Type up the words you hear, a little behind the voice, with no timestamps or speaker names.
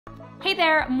Hey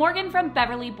there, Morgan from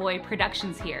Beverly Boy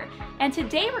Productions here, and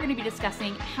today we're going to be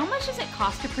discussing how much does it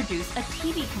cost to produce a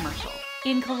TV commercial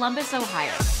in Columbus,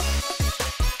 Ohio.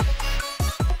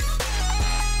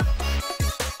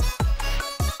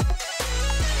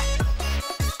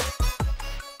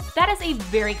 That is a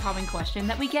very common question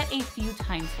that we get a few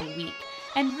times a week.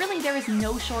 And really there is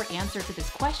no short answer to this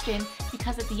question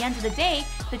because at the end of the day,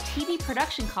 the TV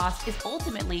production cost is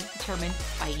ultimately determined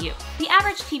by you. The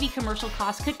average TV commercial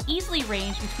cost could easily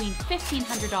range between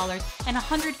 $1,500 and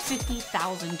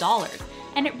 $150,000,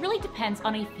 and it really depends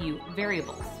on a few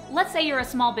variables. Let's say you're a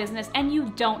small business and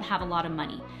you don't have a lot of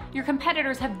money. Your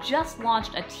competitors have just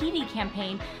launched a TV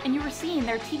campaign and you are seeing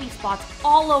their TV spots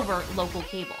all over local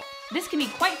cable. This can be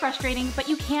quite frustrating, but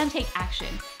you can take action.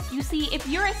 You see, if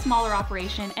you're a smaller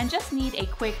operation and just need a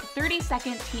quick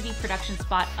 30-second TV production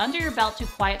spot under your belt to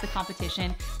quiet the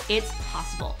competition, it's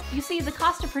possible. You see, the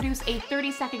cost to produce a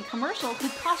 30-second commercial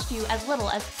could cost you as little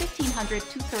as $1,500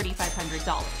 to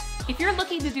 $3,500. If you're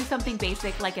looking to do something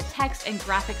basic like a text and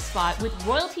graphics spot with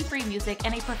royalty-free music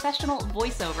and a professional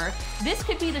voiceover, this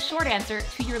could be the short answer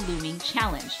to your looming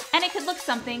challenge. And it could look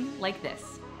something like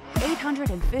this.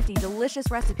 850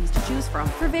 delicious recipes to choose from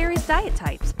for various diet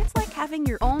types. It's like having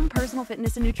your own personal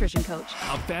fitness and nutrition coach.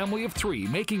 A family of 3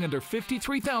 making under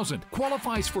 $53,000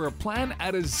 qualifies for a plan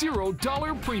at a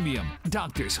 $0 premium.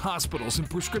 Doctors, hospitals, and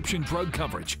prescription drug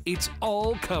coverage. It's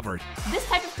all covered. This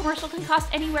type of commercial can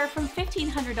cost anywhere from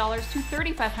 $1,500 to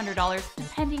 $3,500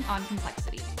 depending on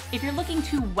complexity. If you're looking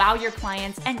to wow your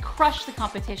clients and crush the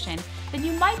competition, then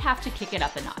you might have to kick it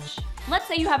up a notch. Let's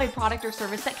say you have a product or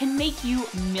service that can make you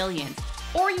millions,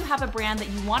 or you have a brand that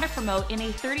you want to promote in a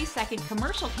 30-second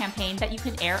commercial campaign that you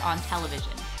can air on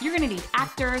television. You're going to need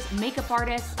actors, makeup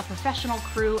artists, a professional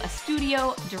crew, a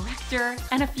studio, director,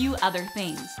 and a few other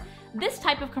things. This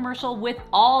type of commercial with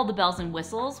all the bells and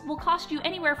whistles will cost you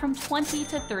anywhere from $20,000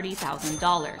 to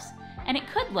 $30,000. And it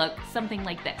could look something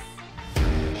like this.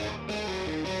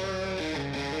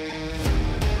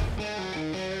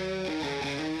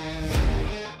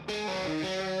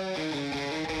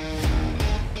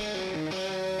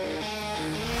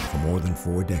 For more than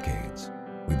 4 decades,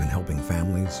 we've been helping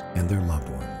families and their loved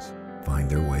ones find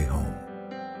their way home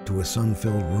to a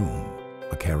sun-filled room,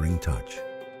 a caring touch,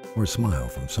 or a smile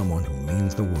from someone who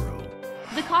means the world.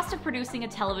 The cost of producing a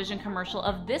television commercial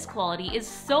of this quality is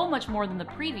so much more than the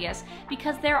previous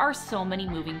because there are so many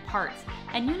moving parts,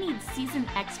 and you need seasoned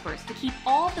experts to keep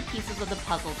all the pieces of the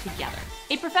puzzle together.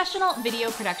 A professional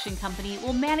video production company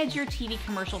will manage your TV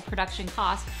commercial production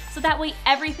costs so that way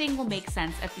everything will make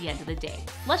sense at the end of the day.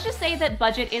 Let's just say that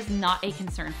budget is not a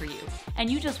concern for you, and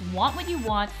you just want what you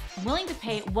want, willing to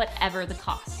pay whatever the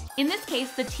cost. In this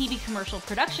case, the TV commercial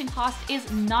production cost is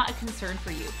not a concern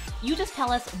for you. You just tell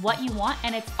us what you want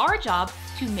and it's our job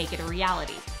to make it a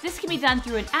reality. This can be done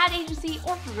through an ad agency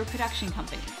or through a production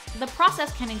company. The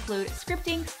process can include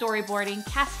scripting, storyboarding,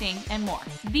 casting, and more.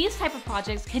 These type of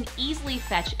projects can easily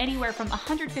fetch anywhere from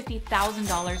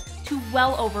 $150,000 to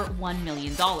well over $1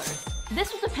 million.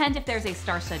 This will depend if there's a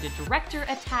star-studded director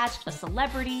attached, a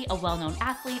celebrity, a well-known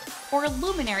athlete, or a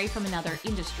luminary from another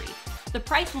industry. The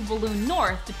price will balloon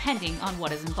north depending on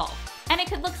what is involved. And it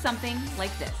could look something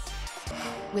like this.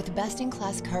 With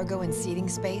best-in-class cargo and seating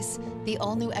space, the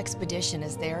all-new Expedition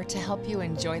is there to help you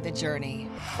enjoy the journey.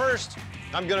 First,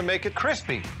 I'm gonna make it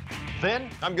crispy. Then,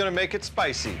 I'm gonna make it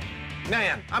spicy.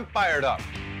 Man, I'm fired up.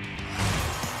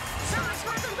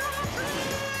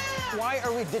 Why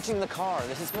are we ditching the car?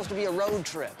 This is supposed to be a road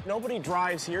trip. Nobody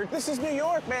drives here. This is New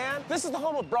York, man. This is the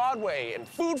home of Broadway and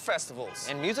food festivals.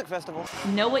 And music festivals.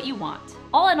 Know what you want.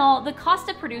 All in all, the cost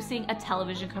of producing a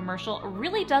television commercial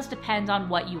really does depend on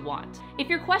what you want. If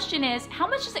your question is, how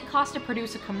much does it cost to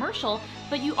produce a commercial,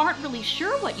 but you aren't really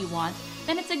sure what you want,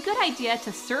 then it's a good idea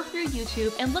to surf through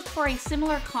YouTube and look for a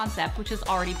similar concept which has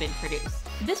already been produced.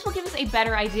 This will give us a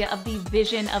better idea of the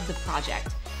vision of the project.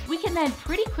 We can then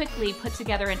pretty quickly put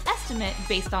together an estimate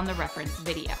based on the reference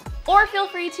video. Or feel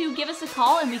free to give us a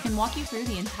call and we can walk you through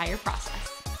the entire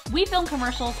process. We film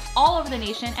commercials all over the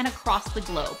nation and across the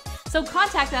globe, so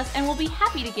contact us and we'll be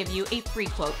happy to give you a free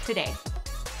quote today.